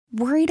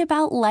Worried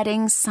about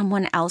letting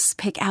someone else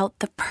pick out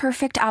the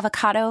perfect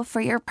avocado for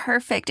your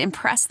perfect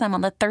impress them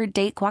on the third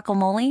date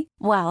guacamole?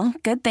 Well,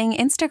 good thing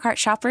Instacart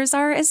shoppers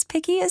are as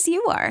picky as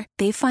you are.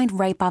 They find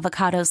ripe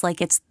avocados like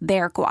it's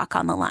their guac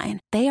on the line.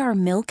 They are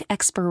milk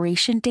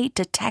expiration date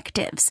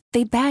detectives.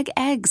 They bag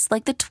eggs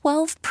like the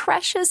 12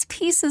 precious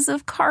pieces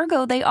of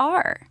cargo they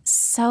are.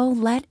 So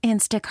let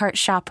Instacart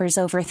shoppers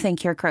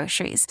overthink your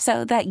groceries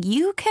so that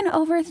you can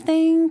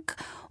overthink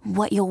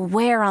what you'll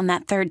wear on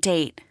that third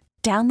date.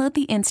 Download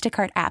the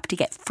Instacart app to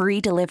get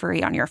free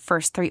delivery on your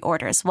first 3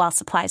 orders while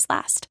supplies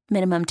last.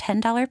 Minimum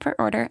 $10 per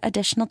order.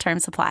 Additional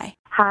terms apply.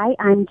 Hi,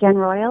 I'm Jen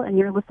Royle, and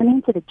you're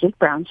listening to The Jake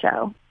Brown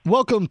Show.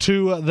 Welcome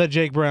to The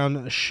Jake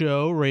Brown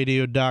Show,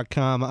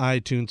 radio.com,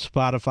 iTunes,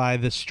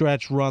 Spotify. This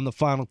stretch run the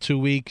final 2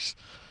 weeks,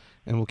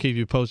 and we'll keep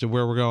you posted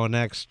where we're going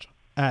next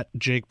at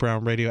Jake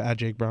Brown Radio, at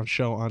Jake Brown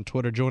Show on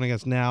Twitter. Joining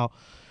us now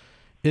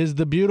is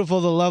the beautiful,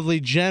 the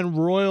lovely Jen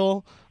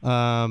Royle,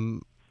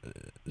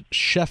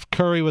 Chef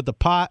Curry with the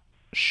pot.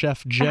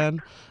 Chef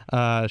Jen.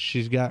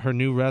 She's got her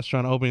new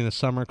restaurant opening this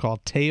summer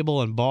called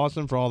Table in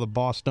Boston for all the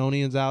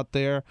Bostonians out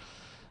there.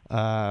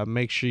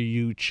 Make sure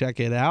you check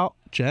it out.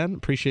 Jen,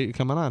 appreciate you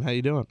coming on. How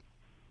you doing?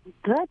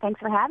 Good. Thanks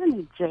for having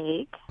me,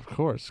 Jake. Of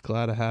course.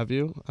 Glad to have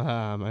you.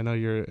 I know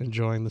you're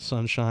enjoying the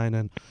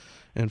sunshine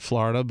in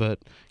Florida, but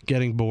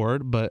getting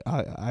bored. But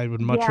I would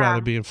much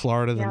rather be in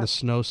Florida than the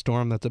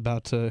snowstorm that's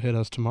about to hit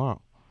us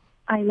tomorrow.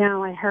 I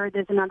know. I heard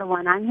there's another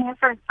one. I'm here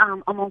for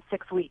almost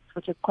 6 weeks,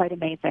 which is quite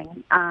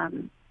amazing.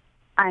 I'm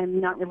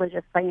not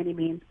religious by any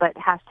means, but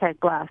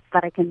hashtag blessed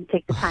that I can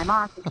take the time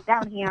off and come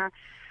down here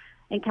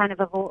and kind of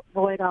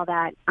avoid all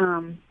that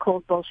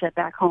cold bullshit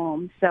back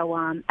home. So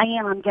I'm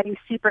getting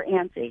super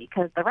antsy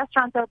because the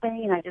restaurant's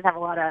opening and I just have a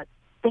lot of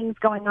things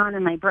going on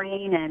in my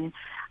brain.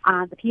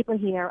 And the people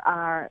here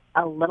are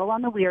a little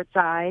on the weird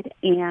side,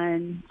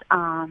 and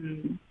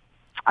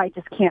I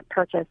just can't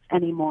purchase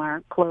any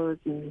more clothes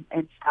and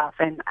stuff,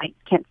 and I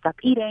can't stop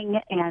eating,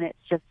 and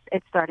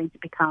it's starting to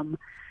become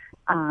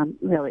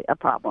really a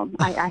problem.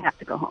 I have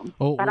to go home,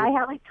 but I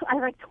have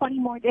like 20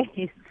 more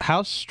days.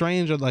 How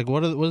strange! Like,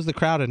 what is the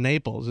crowd in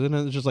Naples? Isn't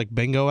it just like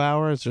bingo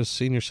hour? It's just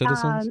senior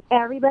citizens.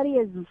 Everybody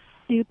is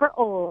super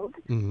old,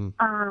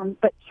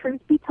 but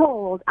truth be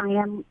told, I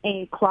am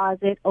a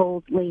closet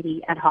old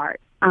lady at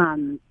heart.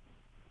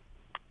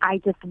 I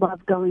just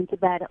love going to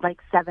bed at like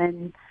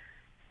 7:30.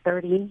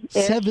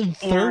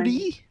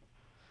 7:30?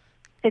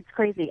 It's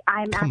crazy.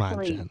 I'm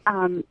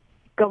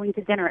going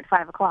to dinner at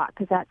 5 o'clock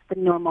because that's the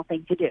normal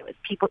thing to do. Is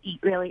people eat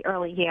really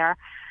early here,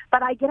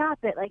 but I get up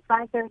at like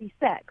 5:36,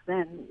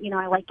 and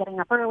I like getting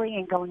up early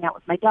and going out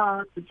with my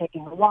dogs and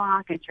taking a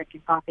walk and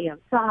drinking coffee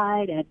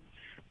outside and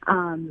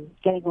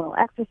getting a little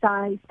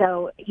exercise.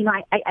 So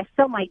I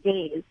fill my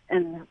days,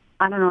 and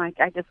I don't know.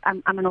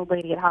 I'm an old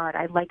lady at heart.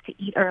 I like to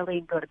eat early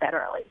and go to bed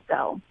early.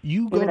 So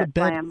you go to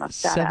bed at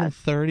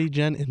 7:30,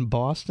 Jen, in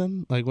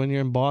Boston. Like when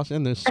you're in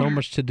Boston, there's so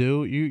much to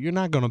do. You're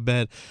not going to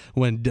bed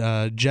when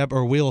Jeb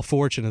or Wheel of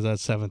Fortune is at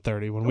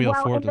 7:30. When Wheel of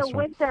Fortune. In the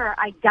winter,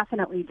 I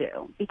definitely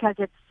do because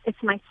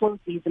it's my slow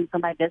season for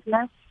my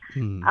business.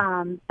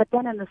 But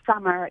then in the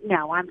summer,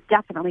 no, I'm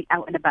definitely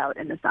out and about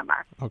in the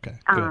summer. Okay.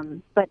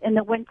 But in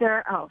the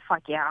winter, oh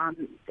fuck yeah,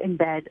 I'm in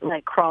bed,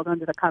 like crawled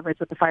under the covers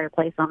with the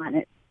fireplace on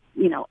it.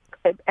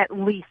 At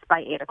least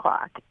by 8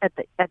 o'clock at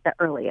the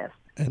earliest.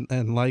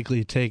 And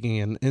likely taking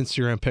an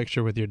Instagram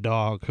picture with your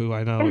dog, who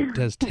I know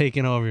has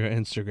taken over your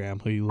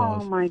Instagram, who you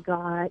love. Oh my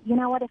God! You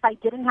know what? If I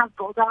didn't have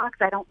bulldogs,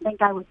 I don't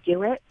think I would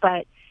do it.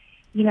 But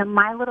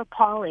my little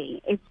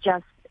Polly is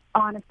just,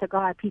 honest to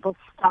God, people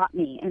stop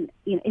me and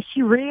is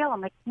she real?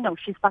 I'm like, no,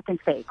 she's fucking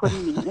fake. What do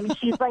you mean? I mean,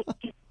 she's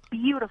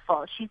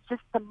beautiful. She's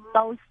just the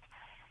most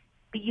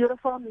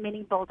beautiful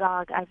mini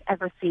bulldog I've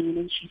ever seen,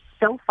 and she's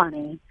so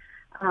funny.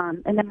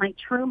 And then my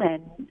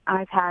Truman,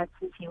 I've had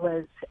since he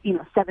was,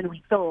 7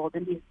 weeks old,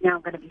 and he's now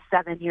going to be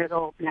 7 years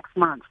old next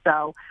month.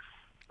 So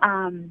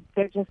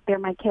they're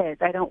my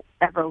kids. I don't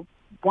ever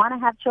want to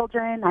have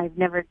children. I've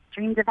never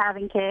dreamed of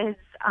having kids.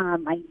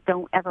 I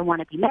don't ever want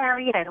to be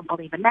married. I don't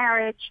believe in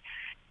marriage.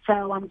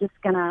 So I'm just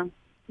going to,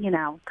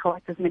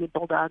 collect as many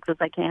bulldogs as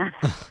I can.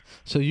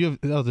 So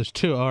there's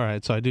 2. All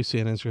right. So I do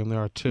see on Instagram there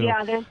are 2.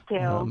 Yeah, there's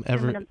 2.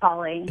 Truman and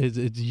Polly.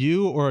 It's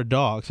you or a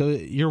dog. So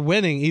you're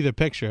winning either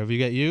picture. If you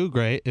get you,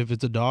 great. If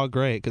it's a dog,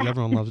 great, because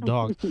everyone loves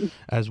dogs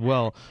as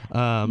well.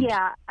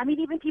 Yeah. I mean,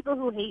 even people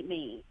who hate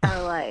me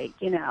are like,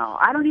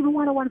 I don't even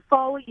want to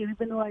unfollow you,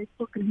 even though I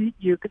fucking hate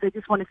you, because I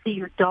just want to see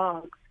your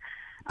dogs.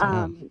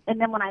 And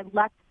then when I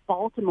left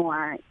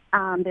Baltimore,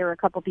 there were a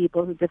couple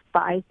people who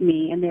despised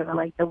me, and they were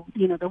like, the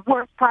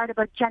worst part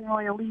about Jen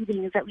Royle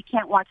leaving is that we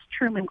can't watch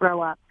Truman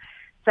grow up.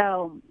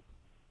 So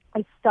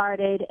I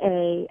started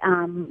a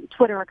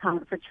Twitter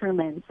account for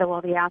Truman, so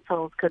all the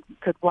assholes could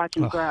watch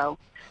him grow.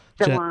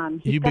 So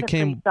Jen, you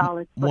became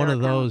one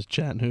of those,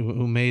 Jen,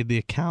 who made the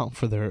account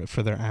for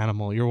their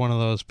animal. You're one of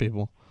those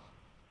people.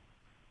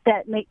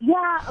 Well,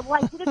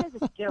 I did it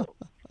as a joke.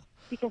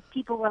 because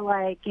people were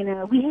like,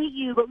 we hate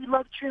you, but we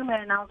love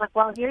Truman. And I was like,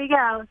 well, here you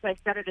go. So I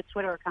started a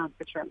Twitter account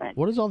for Truman.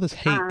 What is all this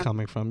hate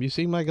coming from? You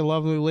seem like a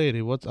lovely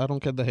lady. I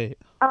don't get the hate.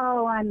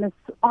 Oh, I'm this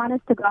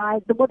honest to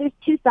God. Well, there's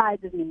two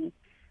sides of me.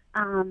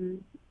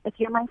 If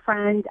you're my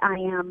friend, I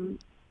am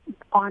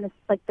honest,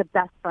 like the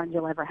best friend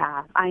you'll ever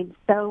have. I'm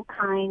so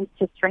kind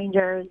to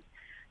strangers.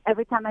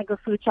 Every time I go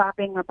food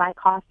shopping or buy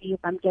coffee, if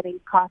I'm getting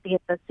coffee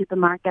at the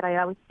supermarket, I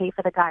always pay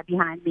for the guy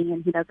behind me,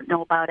 and he doesn't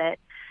know about it.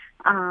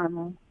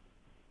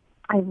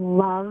 I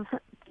love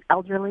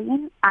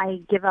elderly.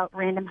 I give out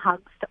random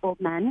hugs to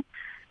old men.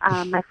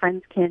 My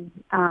friends can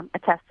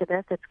attest to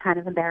this. It's kind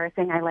of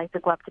embarrassing. I like to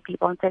go up to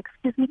people and say,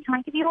 excuse me, can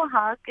I give you a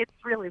hug? It's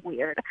really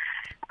weird.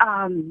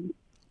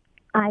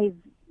 I've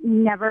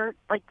never,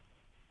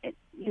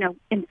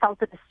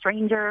 insulted a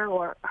stranger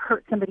or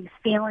hurt somebody's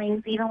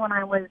feelings. Even when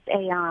I was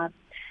a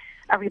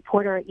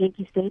reporter at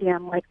Yankee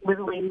Stadium, like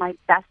literally my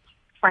best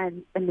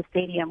friends in the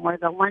stadium were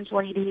the lunch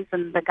ladies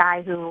and the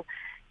guy who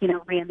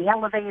ran the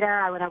elevator.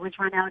 I would always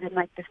run out in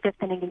like the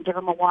fifth inning and give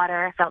him a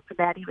water. I felt so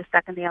bad he was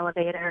stuck in the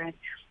elevator. And,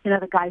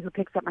 the guy who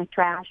picks up my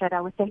trash, I'd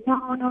always say,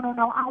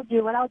 no, I'll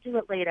do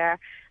it later.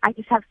 I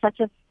just have such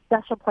a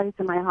special place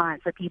in my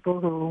heart for people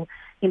who,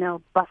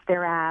 bust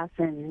their ass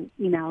and,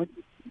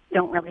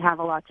 don't really have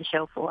a lot to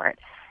show for it.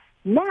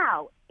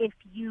 Now, if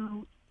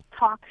you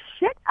talk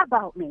shit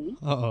about me,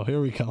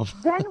 here we come.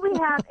 then we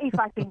have a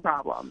fucking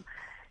problem.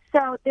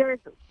 So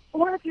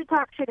or if you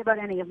talk shit about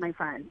any of my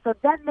friends. So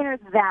then there's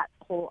that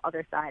whole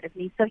other side of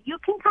me. So you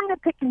can kind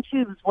of pick and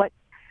choose what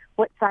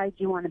side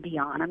you want to be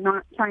on. I'm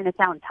not trying to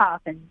sound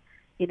tough and,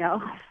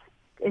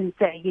 and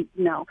say,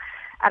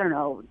 I don't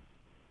know,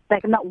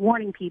 like I'm not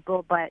warning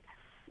people, but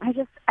I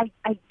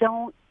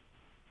don't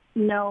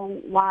know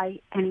why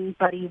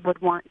anybody would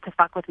want to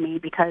fuck with me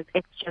because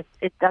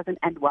it doesn't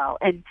end well.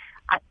 And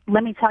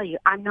let me tell you,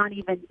 I'm not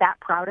even that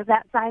proud of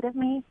that side of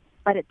me,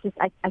 but it's just,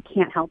 I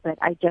can't help it.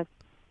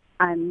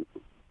 I'm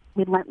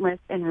relentless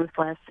and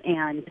ruthless,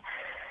 and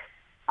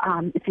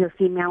if you're a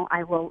female,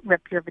 I will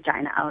rip your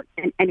vagina out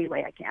in any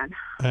way I can.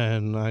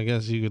 And I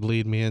guess you could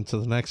lead me into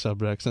the next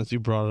subject since you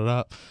brought it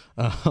up.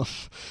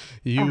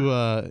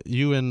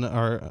 You and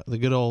the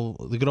good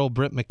old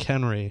Britt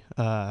McHenry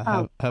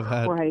have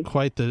had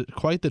quite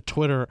the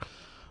Twitter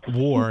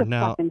war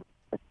now.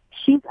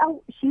 She's a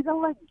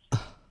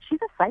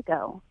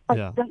psycho.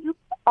 Yeah. Don't you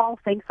all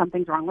think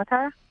something's wrong with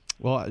her?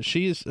 Well,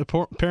 she's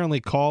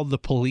apparently called the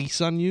police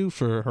on you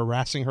for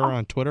harassing her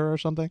on Twitter or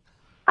something.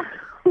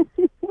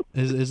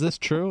 Is this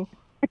true?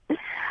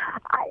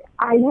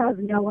 I have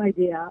no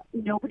idea.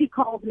 Nobody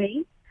called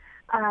me.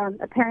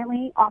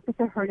 Apparently,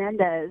 Officer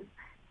Hernandez,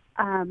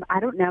 I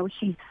don't know,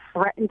 she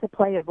threatened to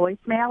play a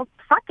voicemail.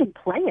 Fucking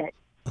play it.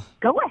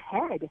 Go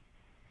ahead.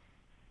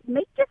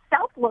 Make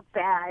yourself look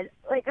bad.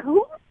 Like,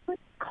 who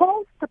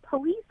calls the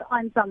police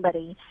on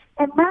somebody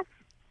unless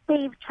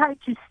they've tried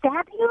to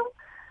stab you,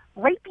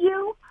 rape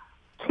you,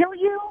 kill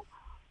you,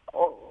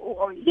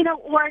 or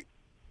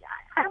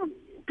I don't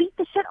beat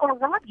the shit or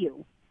rob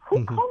you?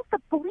 Who calls the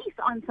police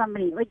on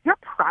somebody? Like, you're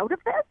proud of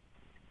this?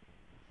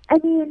 I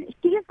mean,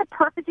 she is the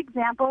perfect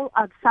example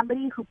of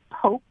somebody who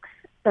pokes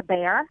the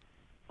bear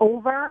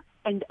over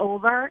and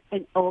over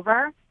and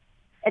over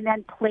and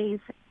then plays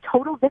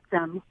total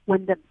victim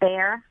when the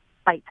bear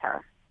bites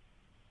her.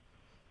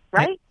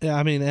 Right? Yeah,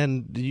 I mean,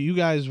 and you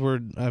guys they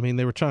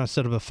were trying to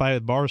set up a fight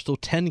with Barstool,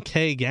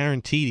 $10K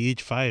guaranteed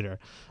each fighter,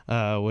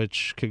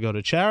 which could go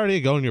to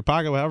charity, go in your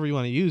pocket, however you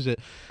want to use it,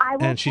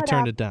 and she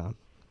turned it down.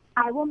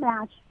 I will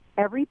match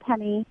every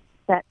penny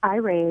that I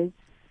raise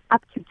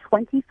up to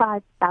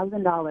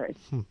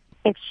 $25,000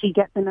 if she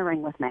gets in the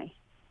ring with me.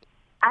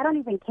 I don't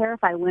even care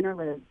if I win or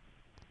lose.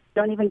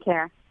 Don't even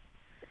care.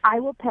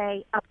 I will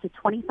pay up to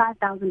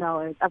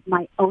 $25,000 of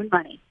my own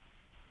money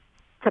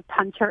to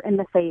punch her in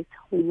the face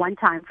one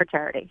time for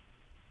charity.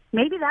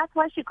 Maybe that's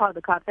why she called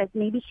the cops.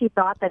 Maybe she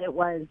thought that it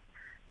was,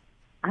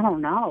 I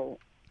don't know.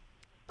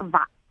 I'm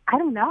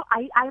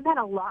at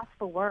a loss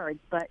for words,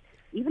 but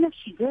even if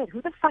she did,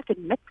 who the fuck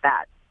admits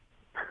that?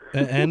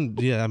 and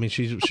yeah, I mean,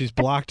 she's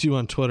blocked you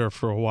on Twitter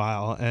for a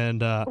while,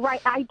 and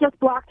right. I just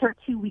blocked her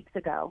 2 weeks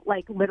ago.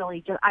 Like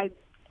literally, I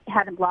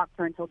hadn't blocked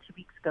her until 2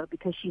 weeks ago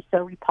because she's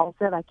so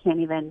repulsive. I can't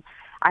even.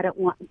 I don't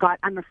want. God,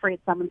 I'm afraid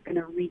someone's going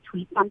to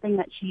retweet something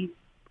that she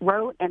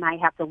wrote, and I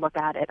have to look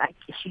at it.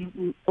 She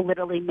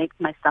literally makes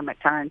my stomach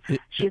turn.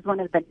 She's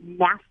one of the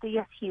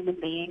nastiest human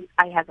beings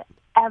I have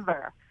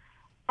ever.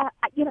 And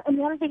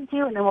the other thing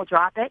too, and then we'll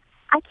drop it.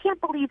 I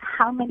can't believe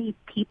how many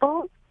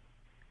people,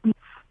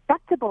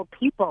 respectable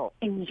people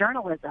in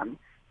journalism,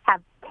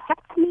 have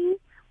texted me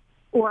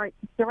or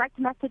direct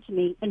messaged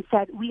me and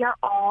said, we are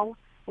all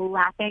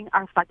laughing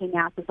our fucking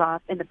asses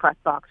off in the press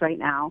box right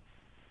now.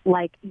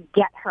 Like,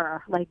 get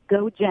her. Like,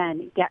 go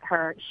Jen, get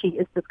her. She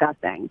is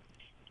disgusting.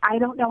 I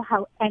don't know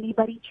how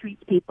anybody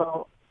treats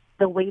people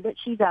the way that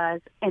she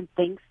does and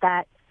thinks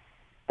that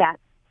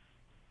that's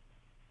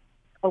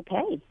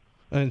okay.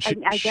 And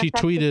she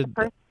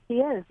tweeted,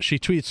 she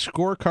tweets,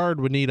 scorecard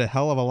would need a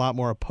hell of a lot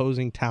more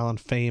opposing talent,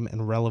 fame,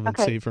 and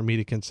relevancy for me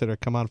to consider.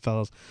 Come on,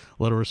 fellas,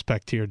 a little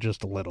respect here,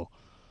 just a little.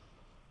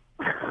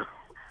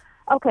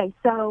 Okay,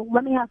 so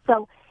let me ask.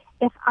 So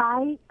if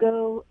I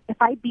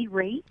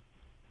berate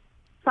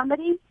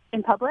somebody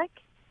in public,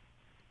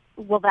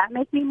 will that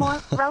make me more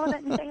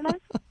relevant and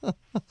famous?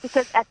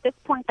 Because at this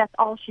point, that's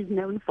all she's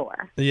known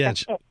for. Yeah,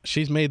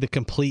 she's made the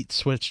complete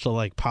switch to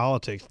like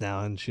politics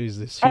now, and she's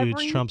this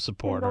huge Trump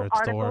supporter.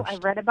 It's the worst. I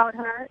read about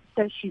her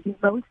says she's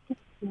most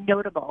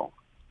notable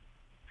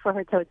for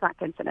her tow truck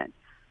incident.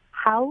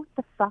 How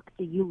the fuck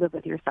do you live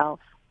with yourself?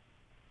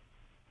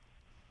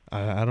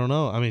 I don't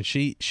know. I mean,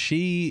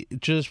 she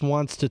just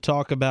wants to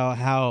talk about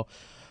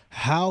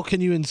how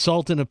can you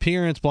insult an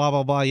appearance, blah,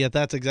 blah, blah. Yet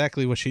that's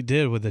exactly what she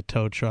did with the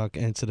tow truck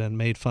incident,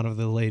 made fun of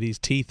the lady's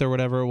teeth or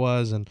whatever it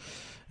was. And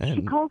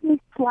she calls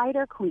me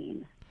Slider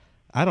Queen.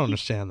 I don't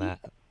understand that.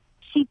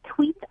 She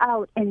tweets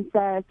out and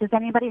says, does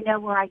anybody know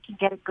where I can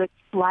get a good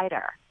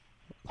slider?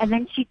 And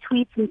then she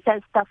tweets and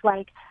says stuff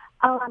like,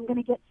 oh, I'm going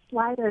to get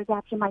sliders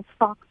after my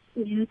Fox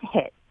News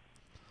hit.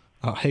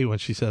 I hate when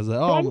she says that.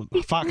 Oh,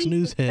 Fox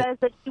News hit.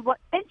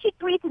 Then she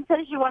tweets and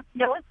says she wants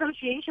no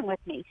association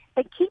with me.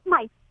 But keep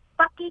my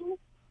fucking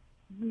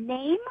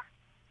name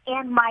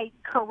and my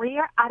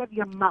career out of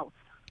your mouth.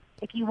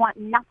 If you want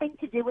nothing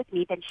to do with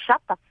me, then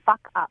shut the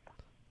fuck up.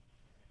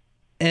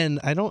 And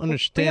I don't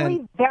understand. It's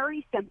really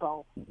very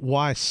simple.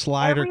 Why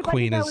Slider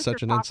Queen is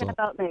such an insult.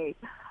 About me.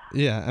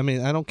 Yeah, I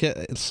mean, I don't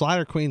get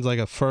Slider Queen's like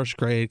a first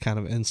grade kind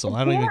of insult.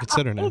 I don't even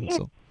consider it an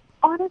insult.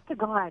 Honest to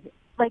God,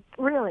 like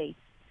really,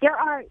 there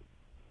are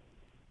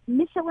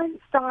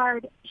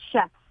Michelin-starred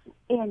chefs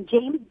and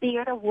James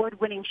Beard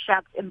award-winning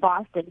chefs in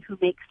Boston who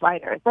make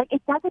sliders. Like,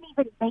 it doesn't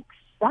even make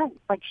sense.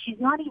 Like, she's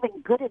not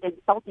even good at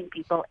insulting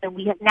people, and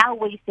we have now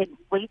wasted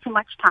way too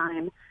much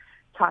time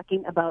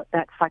talking about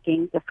that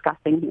fucking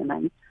disgusting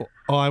human.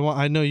 Oh,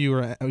 I know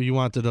you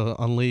wanted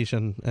to unleash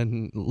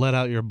and let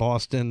out your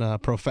Boston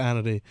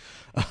profanity,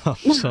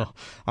 so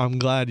I'm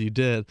glad you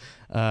did.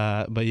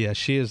 But yeah,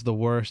 she is the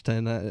worst,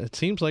 and it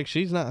seems like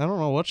she's not. I don't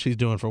know what she's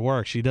doing for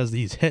work. She does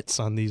these hits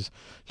on these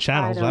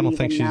channels. I don't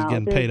think she's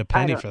getting paid a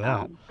penny for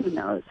that. Who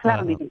knows? I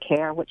don't even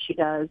care what she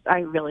does. I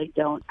really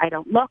don't. I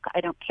don't look. I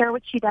don't care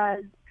what she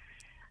does.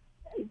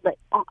 But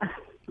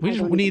we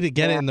need to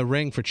get it in the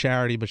ring for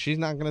charity, but she's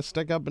not going to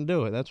stick up and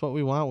do it. That's what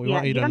we want. We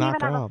want you to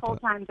knock her out. You don't even have a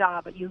full-time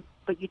job,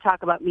 but you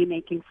talk about me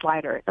making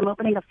sliders. I'm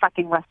opening a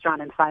fucking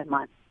restaurant in 5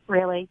 months.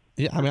 Really?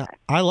 Yeah, I mean,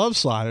 I love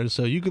sliders,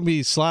 so you can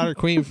be Slider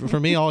Queen for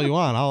me all you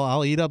want.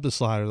 I'll eat up the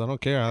sliders. I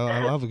don't care.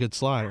 I love a good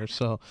slider.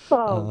 So.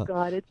 Oh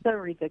God, it's so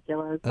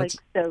ridiculous. Like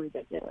so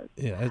ridiculous.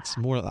 Yeah, it's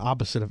more the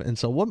opposite of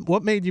insult.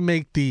 What made you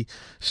make the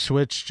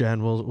switch,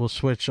 Jen? We'll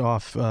switch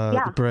off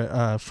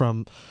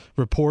from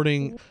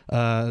reporting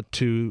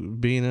to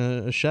being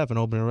a chef and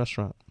opening a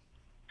restaurant.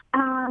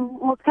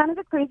 Well, it's kind of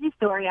a crazy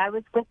story. I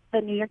was with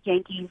the New York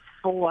Yankees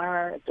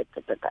for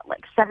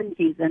like 7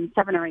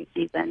 or 8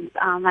 seasons.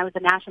 I was a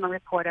national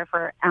reporter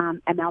for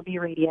MLB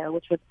Radio,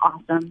 which was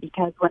awesome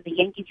because when the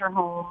Yankees are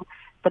home,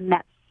 the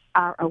Mets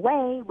are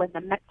away. When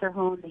the Mets are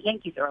home, the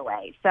Yankees are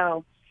away.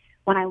 So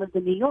when I lived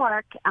in New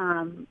York,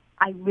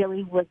 I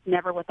really was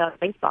never without a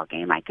baseball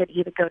game. I could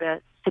either go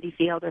to Citi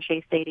Field or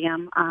Shea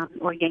Stadium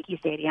or Yankee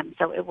Stadium.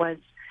 So it was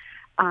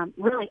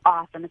really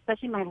awesome,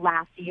 especially my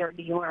last year in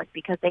New York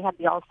because they had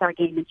the All-Star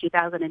game in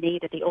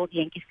 2008 at the old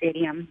Yankee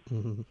Stadium.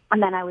 Mm-hmm.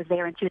 And then I was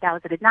there in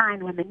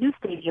 2009 when the new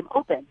stadium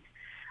opened.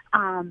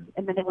 And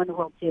then they won the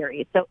World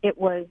Series. So it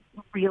was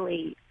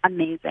really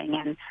amazing.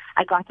 And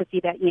I got to see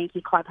that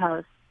Yankee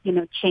clubhouse,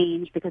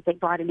 change because they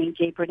brought in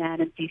A.J.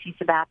 Burnett and CeCe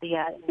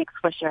Sabathia and Nick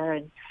Swisher.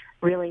 And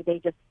really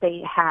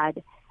they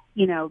had,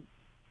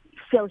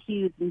 Phil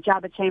Hughes and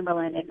Jabba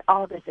Chamberlain and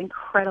all this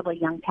incredible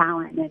young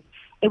talent. And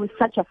it was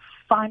such a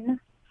fun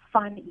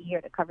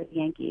year to cover the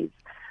Yankees.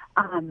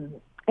 And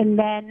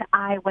then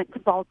I went to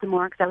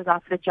Baltimore because I was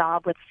offered a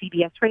job with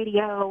CBS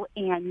Radio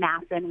and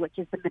MASN, which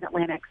is the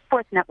Mid-Atlantic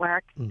Sports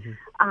Network. Mm-hmm.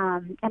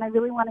 And I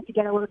really wanted to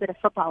get a little bit of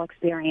football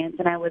experience,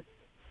 and I was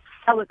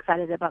so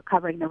excited about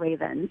covering the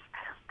Ravens.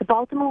 The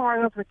Baltimore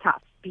Orioles were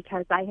tough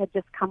because I had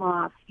just come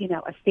off,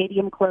 a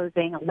stadium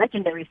closing, a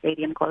legendary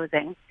stadium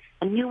closing,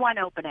 a new one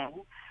opening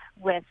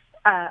with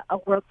a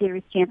World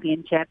Series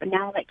championship, and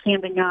now at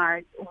Camden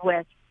Yards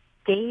with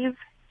Dave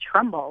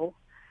Trumbull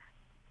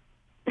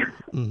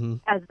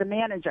as the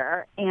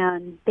manager,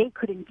 and they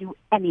couldn't do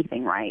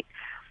anything right.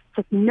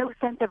 Just no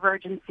sense of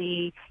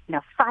urgency,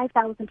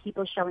 5,000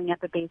 people showing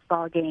up at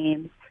baseball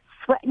games,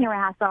 sweating your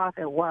ass off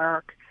at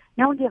work.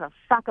 No one gave a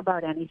fuck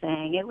about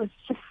anything. It was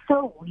just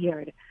so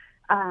weird.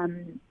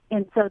 And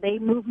so they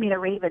moved me to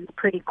Ravens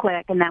pretty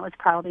quick, and that was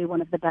probably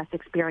one of the best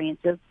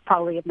experiences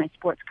probably of my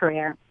sports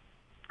career,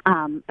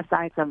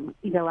 aside from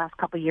the last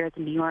couple of years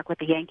in New York with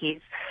the Yankees.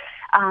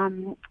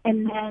 And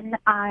then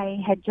I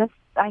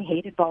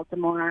hated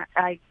Baltimore.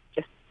 I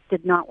just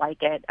did not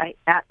like it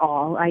at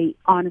all. I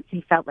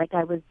honestly felt like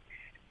I was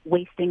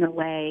wasting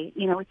away.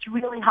 It's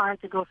really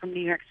hard to go from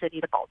New York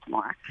City to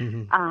Baltimore.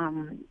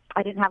 Mm-hmm.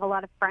 I didn't have a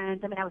lot of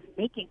friends. I mean, I was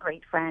making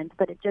great friends,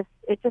 but it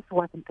just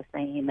wasn't the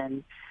same.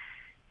 And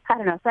I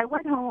don't know. So I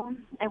went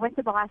home. I went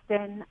to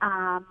Boston.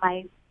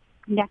 My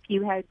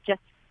nephew had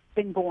just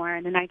been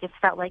born, and I just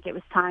felt like it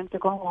was time to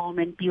go home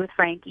and be with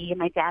Frankie. And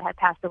my dad had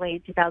passed away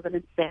in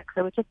 2006,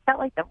 so it just felt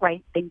like the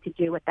right thing to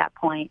do at that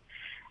point.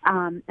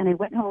 And I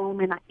went home,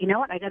 and you know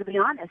what? I got to be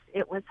honest,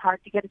 it was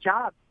hard to get a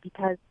job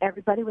because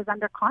everybody was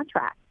under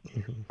contract,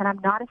 and I'm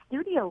not a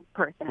studio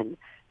person.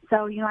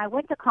 So, I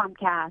went to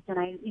Comcast, and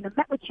I,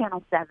 met with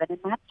Channel 7, and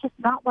that's just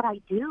not what I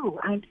do.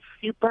 I'm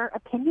super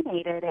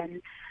opinionated,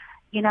 and,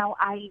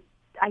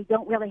 I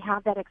don't really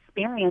have that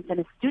experience in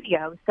a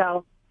studio.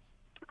 So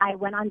I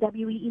went on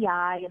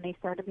WEEI, and they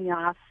started me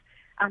off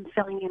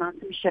filling in on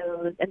some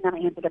shows, and then I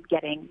ended up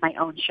getting my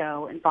own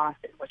show in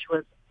Boston, which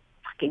was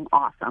fucking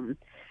awesome.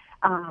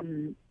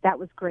 That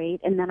was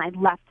great. And then I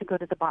left to go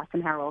to the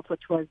Boston Herald,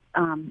 which was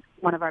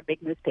one of our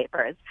big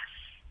newspapers.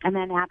 And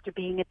then after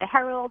being at the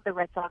Herald, the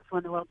Red Sox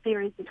won the World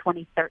Series in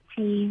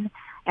 2013,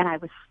 and I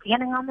was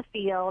standing on the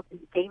field, and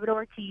David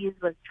Ortiz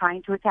was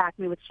trying to attack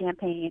me with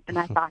champagne, and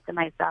I thought to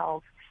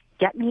myself,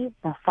 get me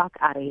the fuck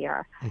out of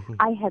here.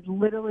 I had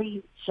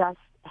literally just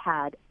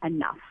had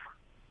enough.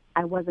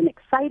 I wasn't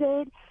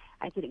excited.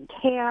 I didn't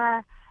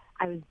care.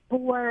 I was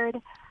bored.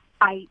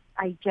 I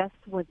just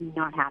was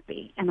not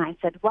happy. And I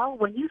said, well,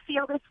 when you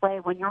feel this way,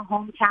 when your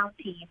hometown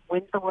team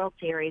wins the World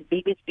Series,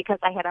 maybe it's because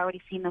I had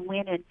already seen them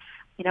win in,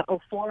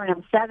 04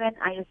 and 07.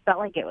 I just felt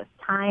like it was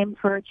time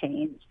for a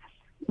change.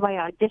 So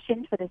I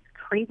auditioned for this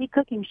crazy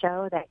cooking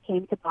show that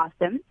came to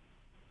Boston.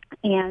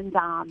 And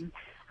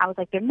I was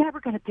like, they're never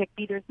going to pick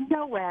me. There's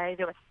no way.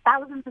 There were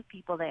thousands of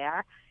people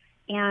there.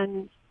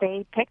 And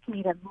they picked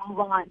me to move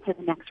on to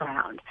the next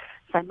round.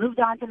 So I moved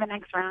on to the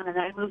next round, and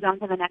then I moved on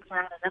to the next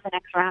round, and then the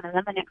next round, and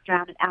then the next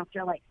round. And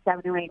after like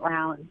 7 or 8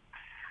 rounds,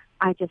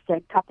 I just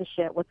said, cut the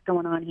shit, what's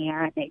going on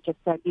here? And they just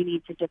said, you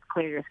need to just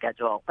clear your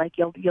schedule. Like,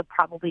 you'll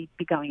probably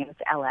be going out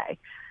to L.A.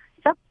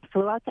 So I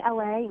flew out to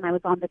L.A., and I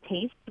was on The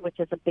Taste, which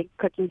is a big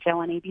cooking show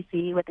on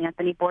ABC with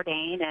Anthony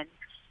Bourdain. And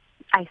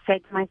I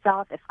said to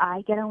myself, if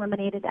I get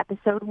eliminated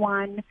episode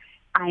 1,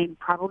 I'm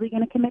probably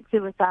going to commit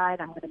suicide.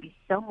 I'm going to be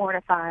so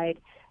mortified.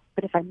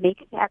 But if I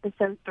make it to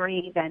episode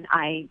 3, then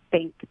I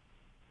think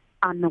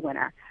I'm the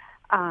winner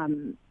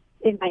in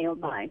my own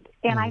mind.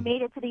 And I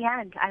made it to the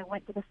end. I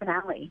went to the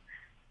finale.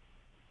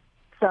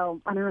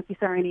 So I don't know if you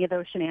saw any of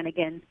those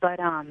shenanigans, but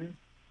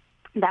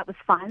that was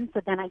fun.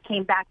 So then I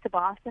came back to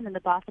Boston, and the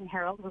Boston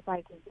Herald was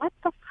like, what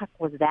the fuck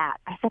was that?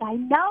 I said, I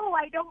know.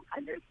 I don't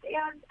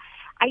understand.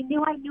 I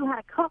knew how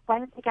to cook, but I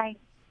didn't think I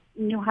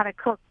knew how to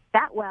cook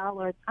that well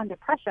or under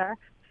pressure.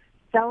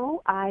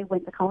 So I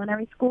went to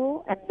culinary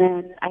school, and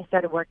then I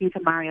started working for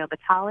Mario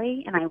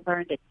Batali, and I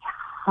learned a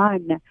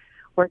ton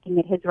working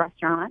at his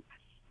restaurant.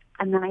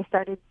 And then I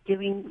started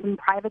doing some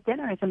private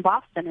dinners in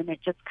Boston, and it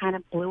just kind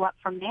of blew up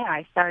from there.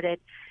 I started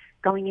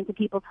going into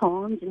people's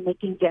homes and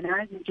making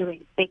dinners and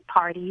doing big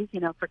parties,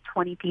 for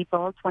 20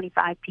 people,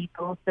 25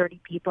 people, 30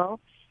 people.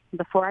 And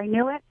before I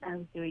knew it, I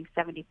was doing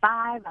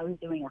 75, I was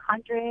doing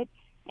 100,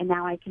 and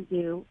now I can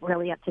do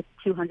really up to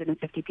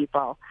 250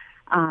 people,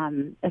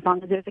 as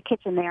long as there's a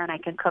kitchen there and I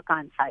can cook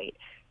on site.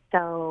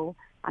 So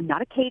I'm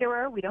not a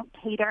caterer. We don't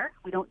cater.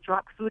 We don't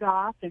drop food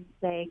off and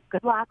say,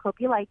 good luck, hope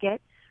you like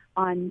it,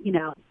 on,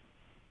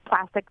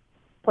 plastic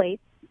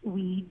plates.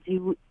 We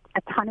do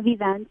a ton of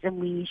events, and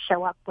we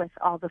show up with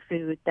all the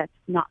food that's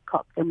not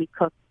cooked, and we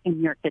cook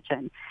in your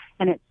kitchen.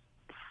 And it's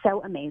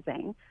so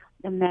amazing.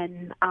 And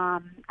then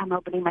I'm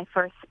opening my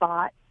first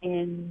spot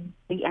in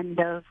the end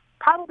of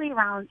probably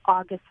around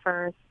August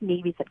 1st,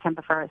 maybe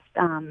September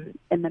 1st,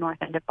 in the north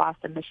end of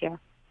Boston this year.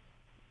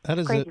 That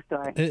is crazy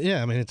story.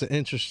 Yeah, I mean, it's an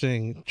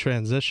interesting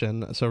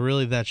transition. So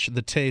really,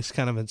 the taste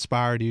kind of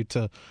inspired you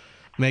to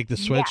make the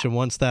switch, and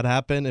once that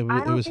happened, it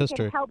was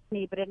history. It helped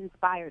me, but it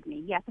inspired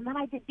me. Yes, and then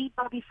I did Beat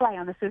Bobby Flay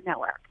on the Food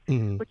Network,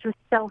 which was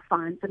so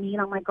fun. So me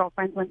and all my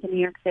girlfriends went to New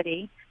York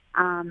City,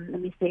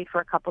 and we stayed for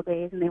a couple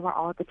days, and they were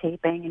all at the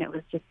taping, and it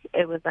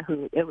was a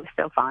hoot. It was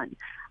so fun.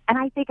 And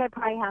I think I'd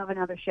probably have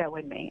another show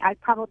with me. I'd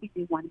probably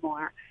do one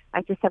more.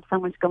 I just have so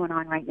much going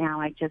on right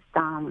now. I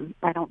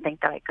don't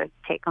think that I could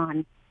take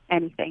on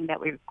anything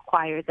that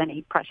requires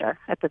any pressure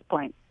at this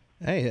point.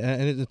 Hey,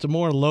 and it's a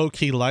more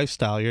low-key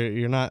lifestyle.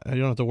 You don't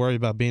have to worry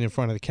about being in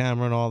front of the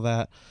camera and all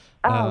that.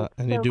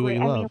 And you do what you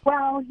love.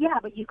 Well, yeah,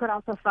 but you could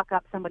also fuck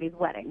up somebody's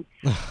wedding.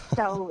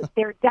 So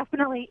there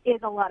definitely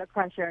is a lot of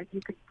pressure. You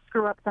could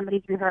screw up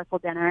somebody's rehearsal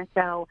dinner.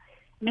 So,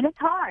 I mean, it's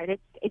hard.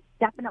 It's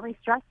definitely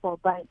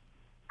stressful, but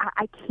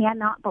I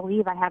cannot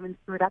believe I haven't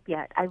screwed up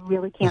yet. I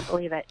really can't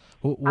believe it.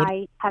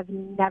 I have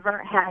never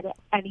had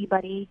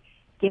anybody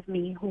give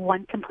me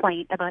one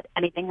complaint about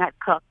anything I've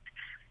cooked.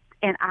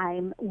 And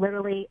I'm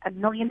literally $1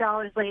 million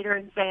later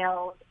in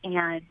sales,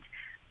 and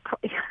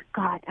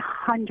God,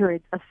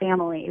 hundreds of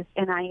families.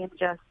 And I am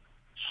just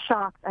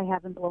shocked I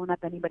haven't blown up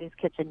anybody's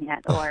kitchen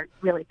yet or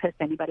really pissed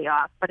anybody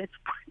off. But it's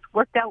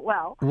worked out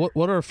well.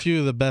 What are a few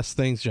of the best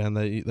things, Jen,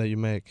 that you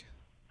make?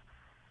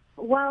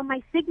 Well,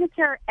 my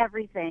signature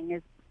everything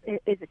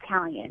is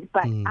Italian,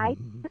 but I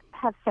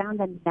have found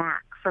a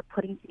knack for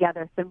putting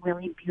together some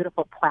really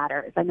beautiful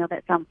platters. I know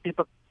that sounds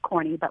super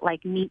corny, but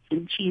like meats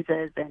and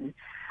cheeses, and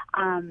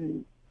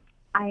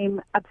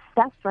I'm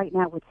obsessed right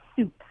now with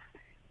soups.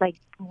 like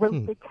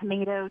roasted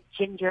tomato,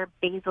 ginger,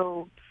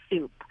 basil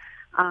soup.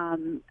 My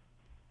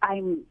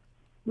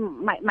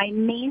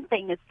main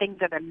thing is things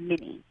that are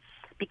mini,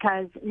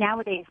 because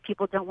nowadays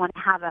people don't want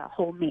to have a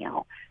whole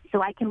meal.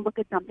 So I can look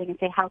at something and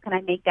say, how can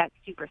I make that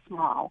super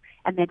small,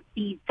 and then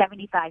feed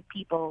 75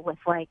 people with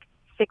like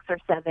 6 or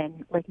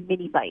 7 like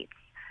mini bites.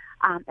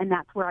 And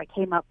that's where I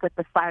came up with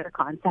the slider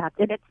concept.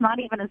 And it's not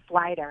even a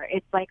slider.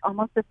 It's like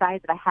almost the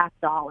size of a $half.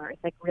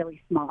 It's like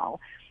really small.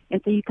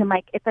 And so you can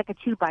it's like a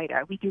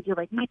 2-biter. We can do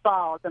like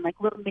meatballs and like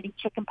little mini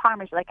chicken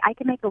parmesan. Like I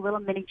can make a little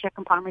mini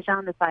chicken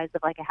parmesan the size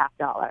of like a $half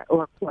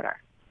or a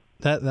quarter.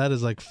 That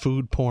is like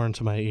food porn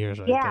to my ears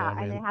right there. Yeah,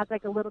 and it has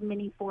like a little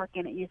mini fork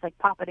in it. You just like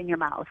pop it in your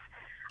mouth.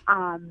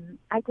 I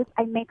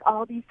make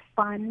all these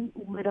fun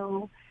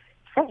little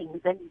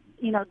things, and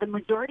the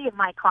majority of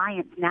my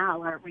clients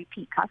now are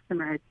repeat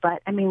customers.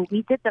 But I mean,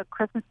 we did the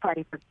Christmas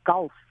party for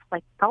golf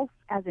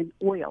as in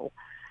oil,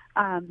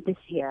 this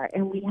year,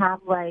 and we have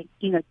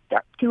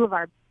 2 of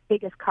our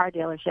biggest car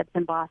dealerships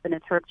in Boston.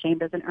 It's Herb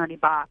Chambers and Ernie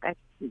Bach. I've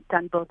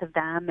done both of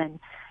them, and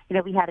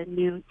we had a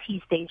new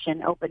tea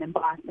station open in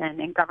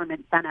Boston in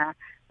Government Center,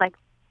 like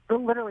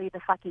literally the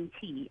fucking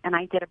tea. And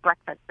I did a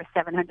breakfast for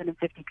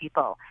 750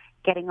 people,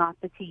 getting off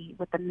the tea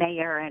with the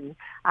mayor and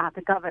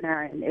the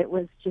governor, and it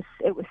was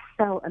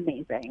so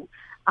amazing.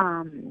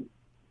 I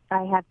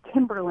have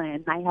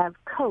Timberland, I have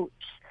Coach,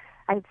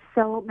 I have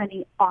so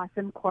many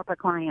awesome corporate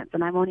clients,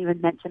 and I won't even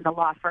mention the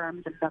law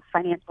firms and the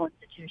financial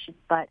institutions,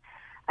 but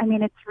I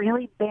mean, it's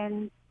really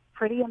been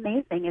pretty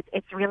amazing.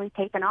 It's really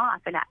taken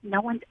off, and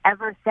no one's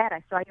ever said,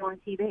 I saw you on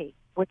TV,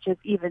 which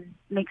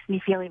makes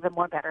me feel even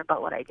more better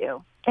about what I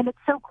do. And it's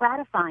so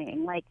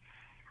gratifying. Like,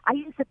 I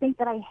used to think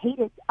that I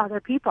hated other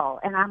people,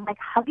 and I'm like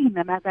hugging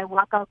them as I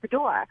walk out the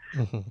door.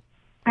 Mm-hmm.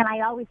 And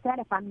I always said,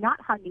 if I'm not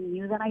hugging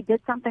you, then I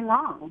did something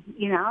wrong,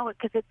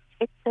 because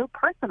it's so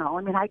personal.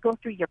 I mean, I go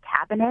through your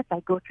cabinets,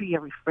 I go through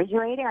your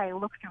refrigerator, I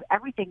look through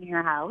everything in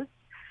your house.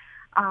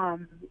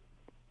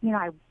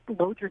 I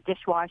load your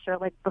dishwasher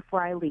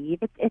before I leave.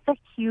 It's a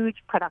huge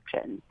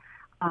production,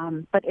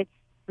 but it's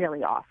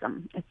really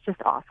awesome. It's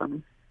just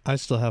awesome. I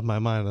still have my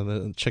mind on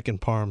the chicken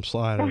parm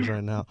sliders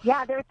right now.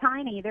 Yeah, they're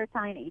tiny.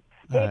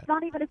 It's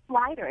not even a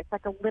slider. It's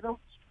like a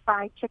little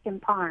fried chicken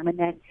parm,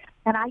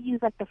 and I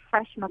use like the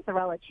fresh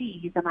mozzarella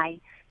cheese, and I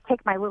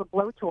take my little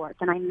blowtorch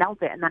and I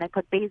melt it, and then I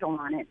put basil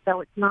on it.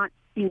 So it's not,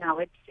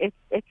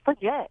 it's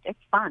legit. It's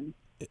fun.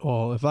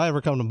 Well, if I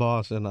ever come to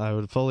Boston, I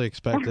would fully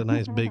expect a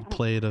nice big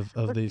plate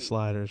of these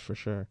sliders for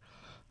sure.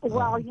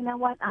 Well, you know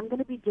what? I'm going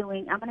to be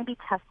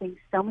testing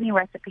so many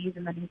recipes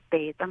in the new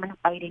space. I'm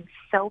inviting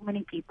so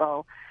many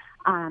people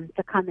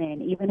to come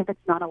in, even if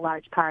it's not a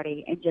large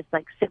party, and just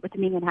sit with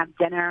me and have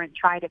dinner and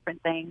try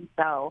different things.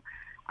 So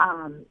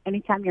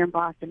anytime you're in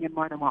Boston, you're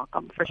more than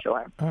welcome, for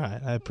sure. All right.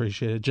 I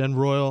appreciate it. Jen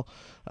Royle,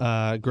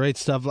 great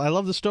stuff. I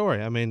love the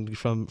story. I mean,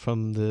 from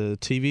the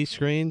TV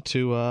screen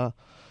to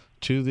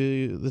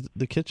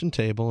the kitchen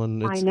table,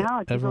 and I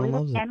know. Everyone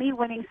loves it.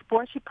 Emmy-winning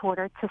sports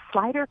reporter to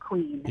slider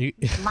queen.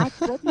 My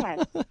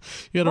goodness!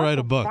 You got to write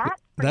a book.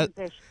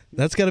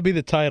 That's got to be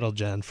the title,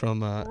 Jen.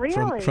 From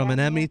an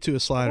Emmy to a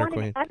slider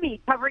queen. An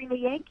Emmy covering the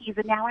Yankees,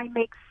 and now I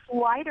make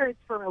sliders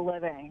for a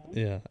living.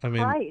 Yeah, I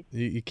mean,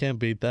 you can't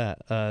beat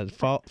that.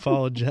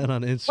 Follow Jen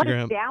on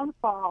Instagram. What a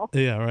downfall!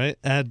 Yeah, right.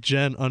 @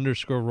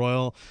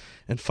 Jen_Royle,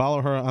 and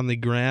follow her on the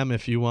gram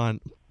if you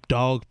want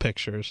dog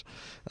pictures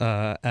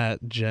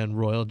at Jen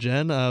Royle.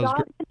 Jen,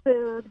 dogs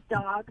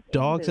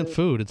and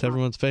food. It's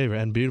everyone's favorite,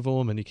 and beautiful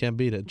woman. You can't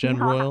beat it. Jen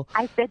Royle.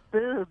 I said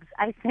boobs.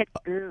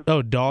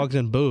 Oh, dogs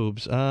and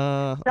boobs.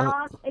 Dogs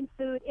and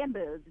food and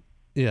boobs.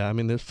 Yeah, I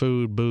mean, there's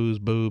food, booze,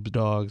 boobs,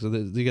 dogs.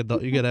 You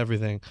get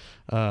everything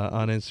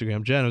on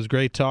Instagram. Jen, it was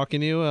great talking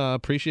to you.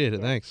 Appreciate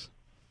it. Thanks.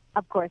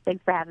 Of course.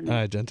 Thanks for having me. All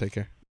right, Jen, take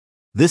care.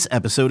 This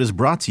episode is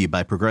brought to you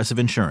by Progressive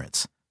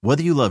Insurance.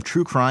 Whether you love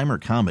true crime or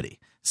comedy,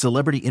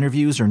 celebrity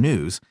interviews or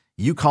news,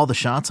 you call the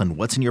shots on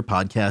what's in your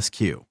podcast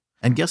queue.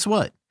 And guess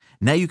what?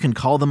 Now you can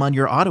call them on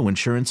your auto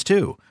insurance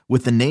too,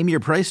 with the Name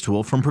Your Price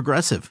tool from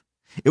Progressive.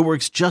 It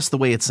works just the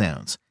way it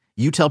sounds.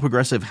 You tell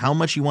Progressive how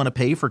much you want to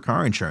pay for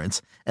car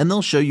insurance, and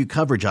they'll show you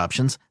coverage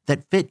options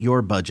that fit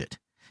your budget.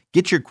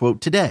 Get your quote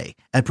today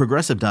at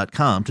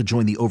Progressive.com to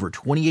join the over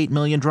 28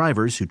 million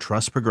drivers who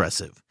trust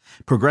Progressive.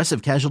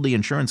 Progressive Casualty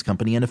Insurance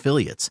Company and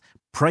Affiliates.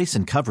 Price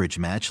and coverage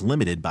match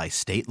limited by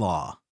state law.